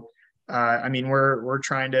so we're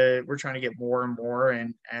trying to get more and more,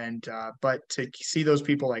 but to see those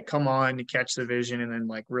people like come on to catch the vision and then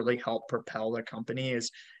like really help propel the company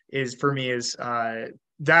is for me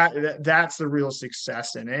that's the real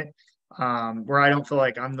success in it. Where I don't feel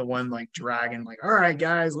like I'm the one like dragging, like, all right,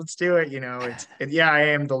 guys, let's do it. I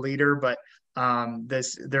am the leader, but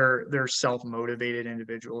they're self-motivated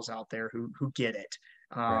individuals out there who get it.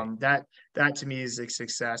 Right. That to me is a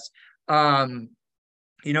success.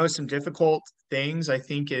 Some difficult things I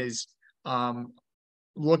think is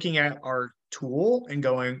looking at our tool and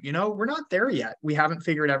going, we're not there yet. We haven't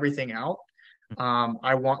figured everything out.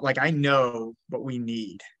 I know what we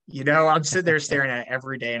need. I'm sitting there staring at it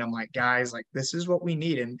every day and I'm like, guys, like, this is what we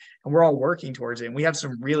need. And we're all working towards it. And we have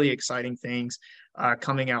some really exciting things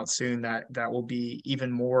coming out soon that will be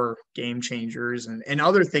even more game changers, and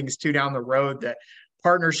other things too down the road, that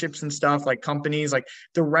partnerships and stuff, like companies, like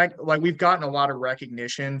we've gotten a lot of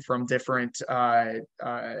recognition from different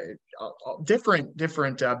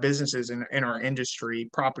businesses in our industry,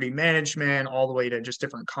 property management, all the way to just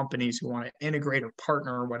different companies who want to integrate or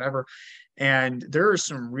partner or whatever. And there are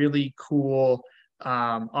some really cool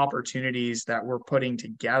opportunities that we're putting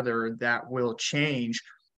together that will change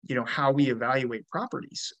how we evaluate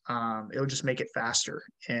properties. It'll just make it faster,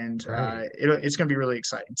 and right. It's going to be really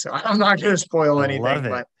exciting. So I'm not going to spoil anything,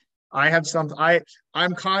 but I have something.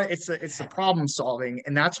 It's the problem solving,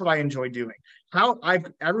 and that's what I enjoy doing.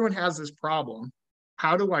 Everyone has this problem.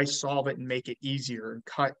 How do I solve it and make it easier and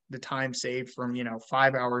cut the time saved from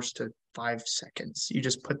 5 hours to 5 seconds? You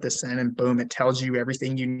just put this in, and boom, it tells you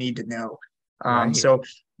everything you need to know. Right. So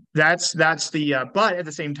that's the. But at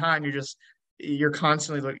the same time, you're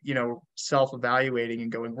constantly self-evaluating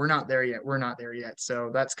and going, we're not there yet.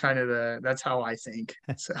 So that's kind of that's how I think.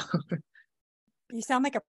 So you sound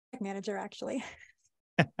like a product manager, actually.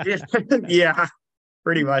 Yeah,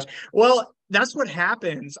 pretty much. Well, that's what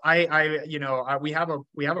happens. We have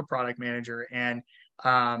a product manager, and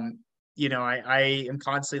I am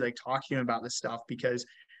constantly like talking about this stuff because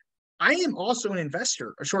I am also an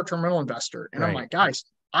investor, a short-term rental investor. And right. I'm like, guys,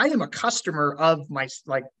 I am a customer of my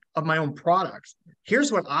of my own products.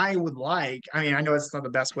 Here's what I would like. I mean, I know it's not the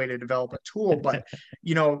best way to develop a tool, but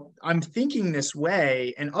I'm thinking this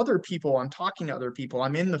way, and other people, I'm talking to other people,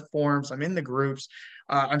 I'm in the forums, I'm in the groups.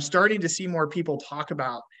 I'm starting to see more people talk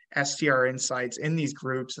about STR Insights in these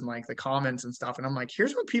groups and like the comments and stuff. And I'm like,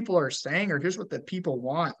 here's what people are saying, or here's what the people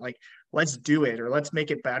want. Like, let's do it, or let's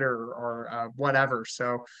make it better, or whatever.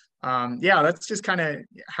 So yeah, that's just kind of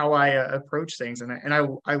how I approach things. And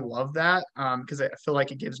I love that because I feel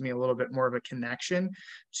like it gives me a little bit more of a connection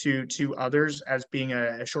to others as being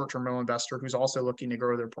a short-term rental investor who's also looking to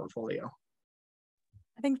grow their portfolio.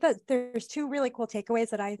 I think that there's two really cool takeaways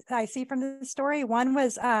that I see from this story. One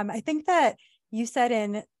was, I think that you said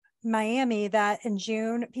in Miami that in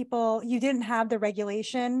June, you didn't have the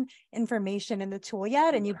regulation information in the tool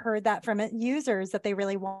yet. And you heard that from users that they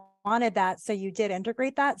really wanted that. So you did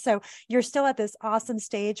integrate that. So you're still at this awesome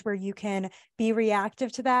stage where you can be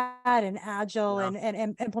reactive to that and agile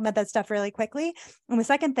and implement that stuff really quickly. And the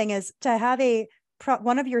second thing is to have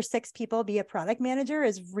one of your 6 people be a product manager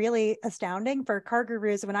is really astounding. For Car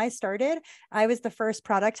Gurus, when I started, I was the first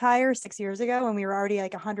product hire 6 years ago, and we were already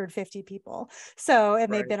like 150 people. So,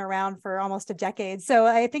 and they've been around for almost a decade. So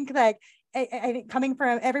I think that I think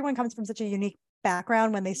everyone comes from such a unique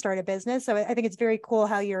background when they start a business. So I think it's very cool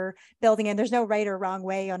how you're building in. There's no right or wrong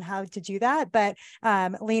way on how to do that, but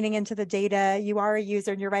leaning into the data, you are a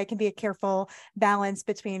user, and you're right, can be a careful balance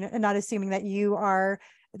between not assuming that you are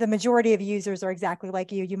the majority of users are exactly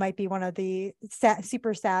like you. You might be one of the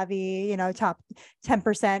super savvy, top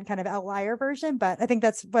 10% kind of outlier version. But I think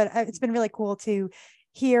that's what it's been really cool to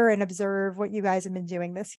hear and observe what you guys have been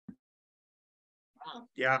doing this year.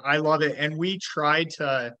 Yeah, I love it. And we try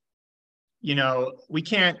to,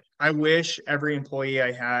 I wish every employee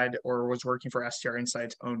I had or was working for STR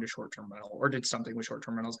Insights owned a short-term rental or did something with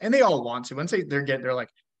short-term rentals. And they all want to. Once they're like,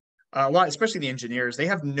 a lot, especially the engineers, they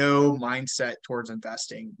have no mindset towards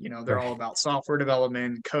investing. They're all about software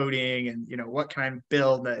development, coding, and what can I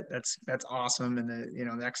build that's awesome and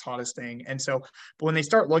the next hottest thing. And so, but when they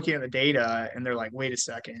start looking at the data and they're like, wait a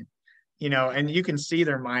second, and you can see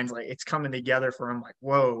their minds like it's coming together for them. Like,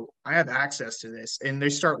 whoa, I have access to this, and they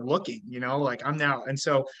start looking. Like I'm now, and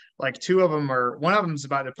so like one of them is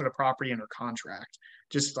about to put a property under contract,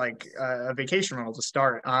 just like a vacation rental to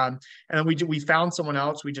start. And then we found someone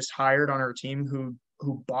else we just hired on our team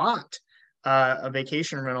who bought a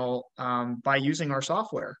vacation rental by using our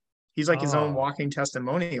software. He's like his own walking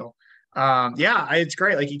testimonial. Yeah, it's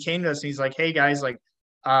great. Like he came to us and he's like, hey guys, like,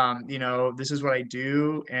 this is what I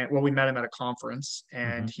do. And we met him at a conference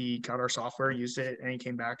and he got our software, used it, and he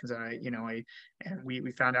came back and said, and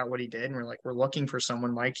we found out what he did. And we're like, we're looking for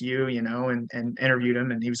someone like you, and interviewed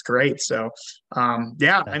him, and he was great. So,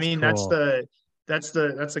 yeah, I mean, cool. That's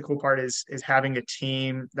the cool part is having a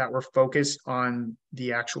team that we're focused on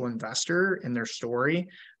the actual investor and their story.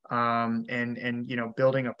 And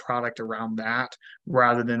building a product around that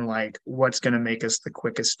rather than like what's going to make us the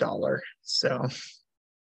quickest dollar. So.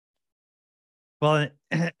 Well,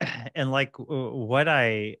 and like what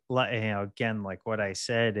again, like what I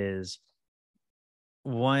said is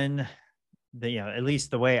at least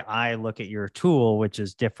the way I look at your tool, which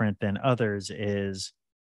is different than others, is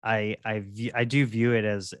I do view it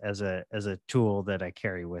as a tool that I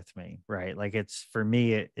carry with me, right? Like it's, for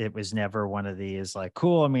me, it was never one of these like,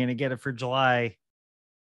 cool, I'm going to get it for July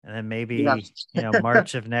and then maybe,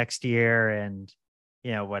 March of next year and,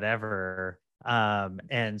 whatever.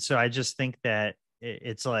 And so I just think that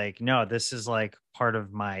it's like, no, this is like part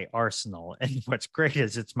of my arsenal. And what's great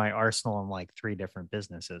is it's my arsenal in like 3 different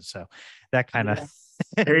businesses. So that kind of,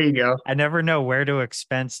 there you go. I never know where to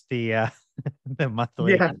expense the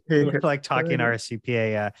monthly, like talking our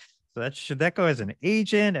CPA. So should that go as an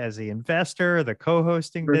agent, as the investor, the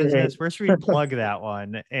co-hosting business? Where should we plug that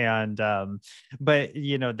one? And, but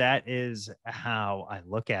that is how I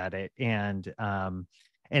look at it. And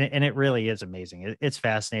it really is amazing. It's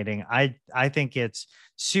fascinating. I think it's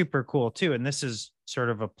super cool too. And this is sort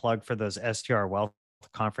of a plug for those STR Wealth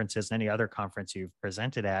conferences and any other conference you've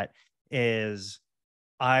presented at, is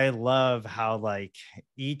I love how like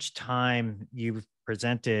each time you've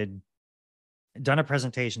done a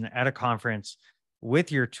presentation at a conference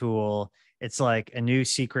with your tool, it's like a new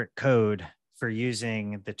secret code for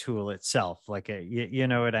using the tool itself. Like, you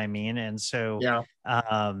know what I mean? And so,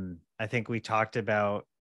 I think we talked about,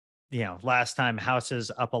 last time, houses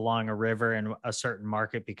up along a river in a certain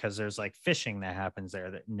market because there's like fishing that happens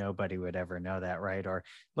there that nobody would ever know that, right? Or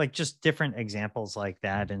like just different examples like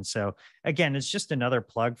that. And so again, it's just another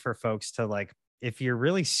plug for folks to like, if you're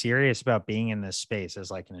really serious about being in this space as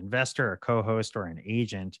like an investor, a co-host, or an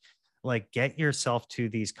agent, like get yourself to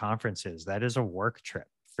these conferences. That is a work trip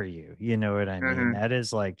for you. You know what I mean? Mhm. That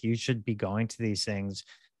is like, you should be going to these things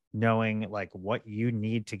knowing like what you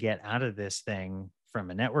need to get out of this thing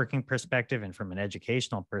from a networking perspective and from an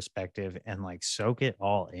educational perspective, and like soak it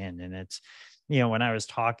all in. And it's, when I was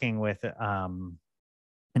talking with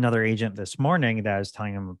another agent this morning that I was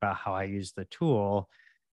telling him about how I use the tool,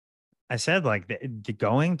 I said like the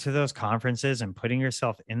going to those conferences and putting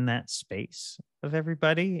yourself in that space of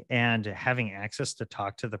everybody and having access to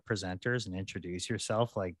talk to the presenters and introduce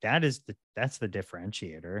yourself, like that's the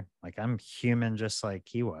differentiator. Like, I'm human just like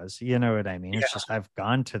he was, you know what I mean? It's just, I've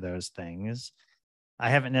gone to those things. I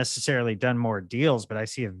haven't necessarily done more deals, but I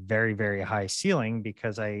see a very, very high ceiling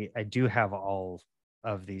because I do have all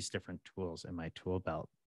of these different tools in my tool belt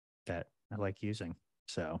that I like using.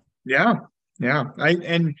 So Yeah. Yeah.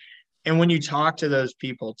 And when you talk to those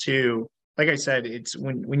people too, like I said, it's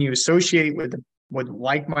when you associate with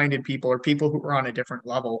like-minded people or people who are on a different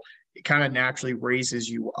level, it kind of naturally raises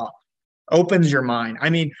you up, opens your mind. I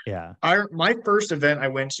mean, yeah. my first event I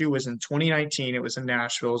went to was in 2019. It was in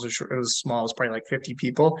Nashville. It was small. It was probably like 50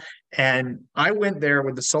 people. And I went there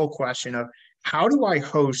with the sole question of, how do I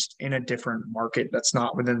host in a different market that's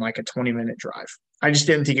not within like a 20-minute drive? I just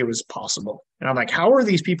didn't think it was possible. And I'm like, how are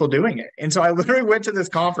these people doing it? And so I literally went to this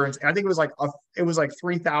conference. I think it was like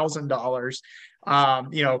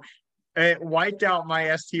 $3,000. It wiped out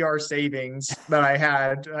my STR savings that I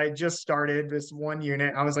had. I just started this one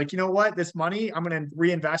unit. I was like, you know what? This money, I'm going to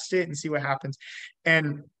reinvest it and see what happens.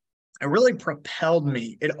 And it really propelled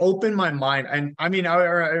me. It opened my mind. And I mean,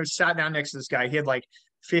 I sat down next to this guy. He had like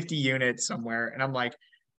 50 units somewhere. And I'm like,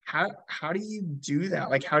 how do you do that?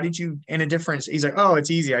 Like, how did you, in a difference? He's like, oh,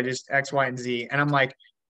 it's easy. I just X, Y, and Z. And I'm like,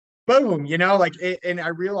 boom, like it, and I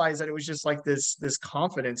realized that it was just like this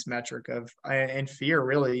confidence metric of and fear,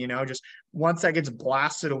 really, just once that gets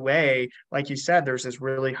blasted away, like you said, there's this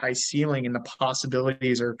really high ceiling and the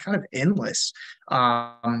possibilities are kind of endless.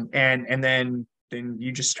 And then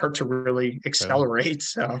you just start to really accelerate.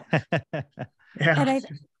 So And yeah.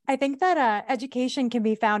 I think that education can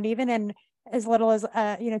be found even in as little as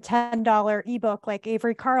 $10 ebook like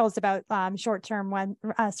Avery Carl's about short-term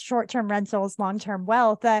rentals, long-term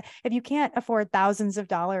wealth. If you can't afford thousands of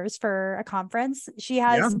dollars for a conference, she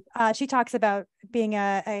talks about being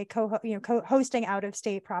a hosting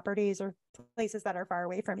out-of-state properties or places that are far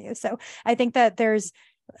away from you. So I think that there's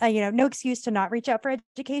no excuse to not reach out for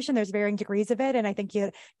education. There's varying degrees of it, and I think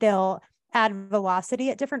they'll add velocity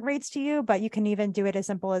at different rates to you, but you can even do it as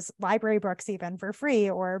simple as library books even for free,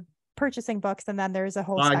 or purchasing books. And then there's a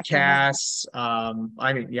whole podcasts.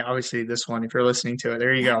 I mean, yeah, obviously this one, if you're listening to it,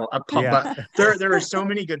 there you go. Yeah. But there are so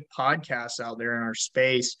many good podcasts out there in our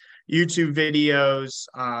space, YouTube videos.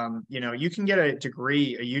 You can get a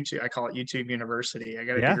degree, I call it YouTube University. I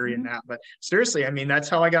got a degree in that. But seriously, I mean, that's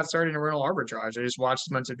how I got started in rental arbitrage. I just watched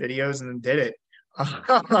a bunch of videos and then did it.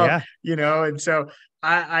 And so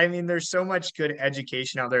I mean, there's so much good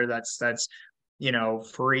education out there that's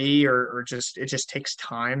free or just, it just takes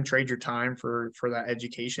time. Trade your time for that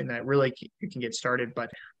education that really you can get started, but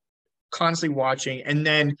constantly watching. And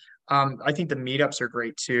then I think the meetups are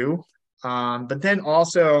great too. But then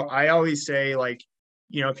also I always say, like,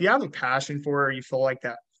 if you have a passion for it, or you feel like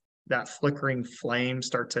that flickering flame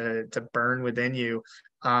start to burn within you,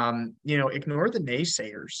 ignore the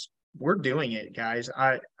naysayers. We're doing it, guys.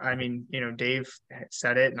 I mean, Dave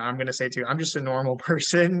said it, and I'm going to say it too. I'm just a normal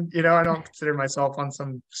person. I don't consider myself on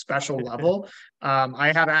some special level.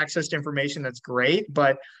 I have access to information that's great,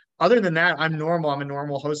 but other than that, I'm normal. I'm a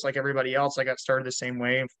normal host like everybody else. I got started the same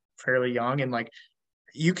way, fairly young, and like,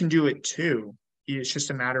 you can do it too. It's just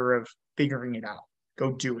a matter of figuring it out.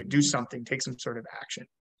 Go do it. Do something. Take some sort of action.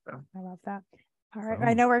 So. I love that. All right.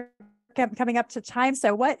 I know we're coming up to time.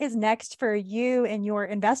 So what is next for you in your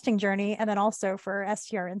investing journey, and then also for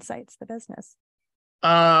STR Insights, the business?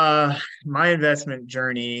 My investment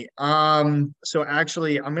journey. So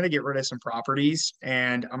actually I'm going to get rid of some properties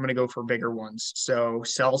and I'm going to go for bigger ones. So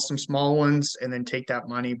sell some small ones and then take that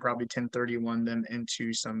money, probably 1031 them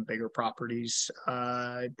into some bigger properties,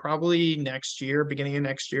 probably next year, beginning of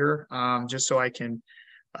next year. Just so I can,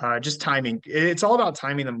 just timing. It's all about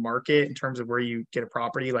timing the market in terms of where you get a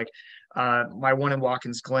property. Like, my one in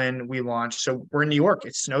Watkins Glen, we launched. So we're in New York.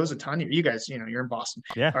 It snows a ton. You guys, you're in Boston,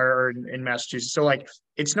 or in Massachusetts. So like,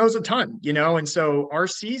 it snows a ton, and so our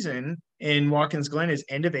season in Watkins Glen is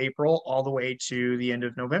end of April all the way to the end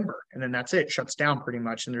of November. And then that's it, shuts down pretty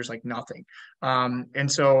much. And there's like nothing.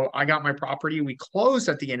 And so I got my property. We closed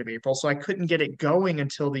at the end of April. So I couldn't get it going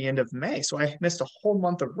until the end of May. So I missed a whole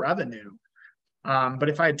month of revenue. But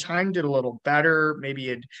if I had timed it a little better, maybe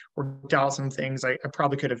it worked out some things, I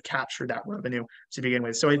probably could have captured that revenue to begin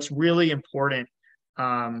with. So it's really important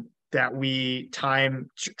that we try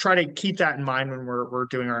to keep that in mind when we're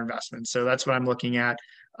doing our investments. So that's what I'm looking at.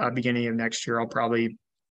 Beginning of next year, I'll probably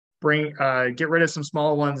get rid of some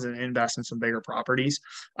small ones and invest in some bigger properties.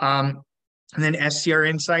 And then STR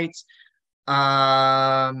Insights.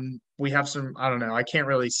 We have some, I don't know, I can't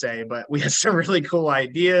really say, but we have some really cool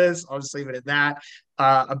ideas. I'll just leave it at that.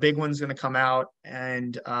 A big one's going to come out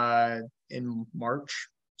and in March.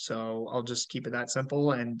 So I'll just keep it that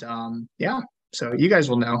simple. And yeah, so you guys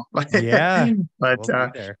will know. Yeah. But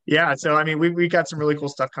we'll yeah, so I mean, we got some really cool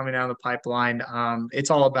stuff coming down the pipeline. It's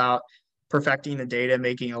all about perfecting the data,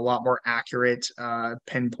 making it a lot more accurate,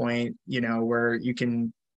 pinpoint, where you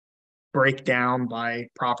can break down by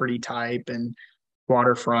property type and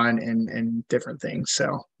waterfront and different things.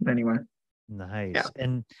 So anyway. Nice.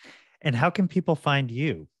 Yeah. And how can people find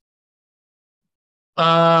you?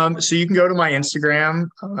 So you can go to my Instagram,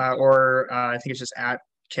 or I think it's just at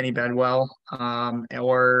Kenny Bedwell,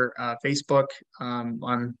 or Facebook,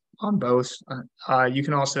 on both. You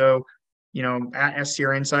can also, at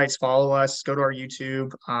STR Insights, follow us, go to our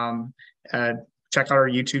YouTube, check out our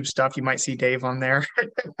YouTube stuff. You might see Dave on there.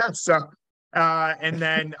 So, and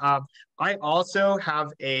then I also have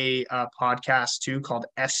a podcast too called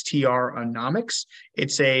STRonomics.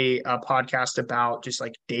 It's a podcast about just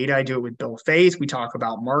like data. I do it with Bill Faith. We talk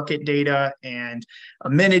about market data and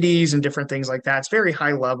amenities and different things like that. It's very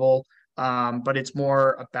high level, but it's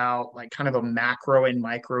more about like kind of a macro and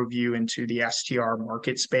micro view into the STR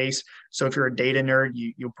market space. So if you're a data nerd,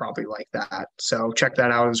 you'll probably like that. So check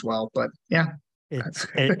that out as well. But yeah.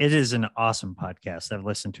 It is an awesome podcast. I've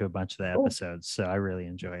listened to a bunch of the episodes, so I really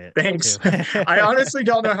enjoy it. Thanks. I honestly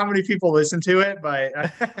don't know how many people listen to it, but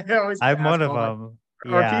I'm one of them.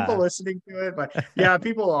 Are people listening to it? But yeah,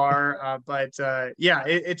 people are. But yeah,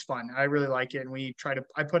 it's fun. I really like it, and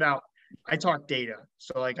I talk data.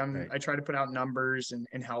 So like I try to put out numbers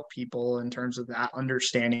and help people in terms of that,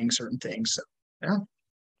 understanding certain things. So yeah.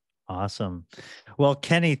 Awesome. Well,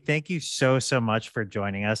 Kenny, thank you so much for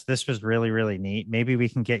joining us. This was really, really neat. Maybe we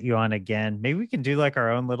can get you on again. Maybe we can do like our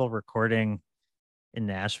own little recording in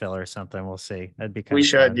Nashville or something. We'll see. That'd be kind of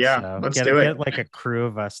fun. Yeah. So let's get do it. Get like a crew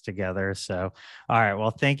of us together. So, all right.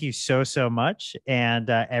 Well, thank you so much. And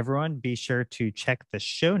everyone, be sure to check the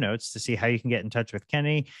show notes to see how you can get in touch with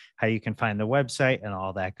Kenny, how you can find the website and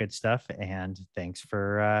all that good stuff. And thanks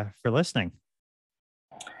for listening.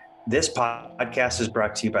 This podcast is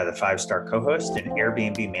brought to you by the 5-Star Co-Host, an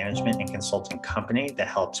Airbnb management and consulting company that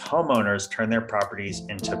helps homeowners turn their properties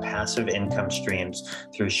into passive income streams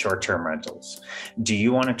through short-term rentals. Do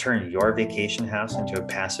you want to turn your vacation house into a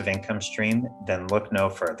passive income stream? Then look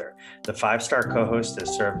no further. The 5-Star Co-Host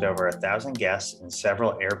has served over 1,000 guests in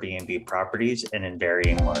several Airbnb properties and in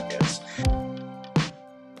varying markets.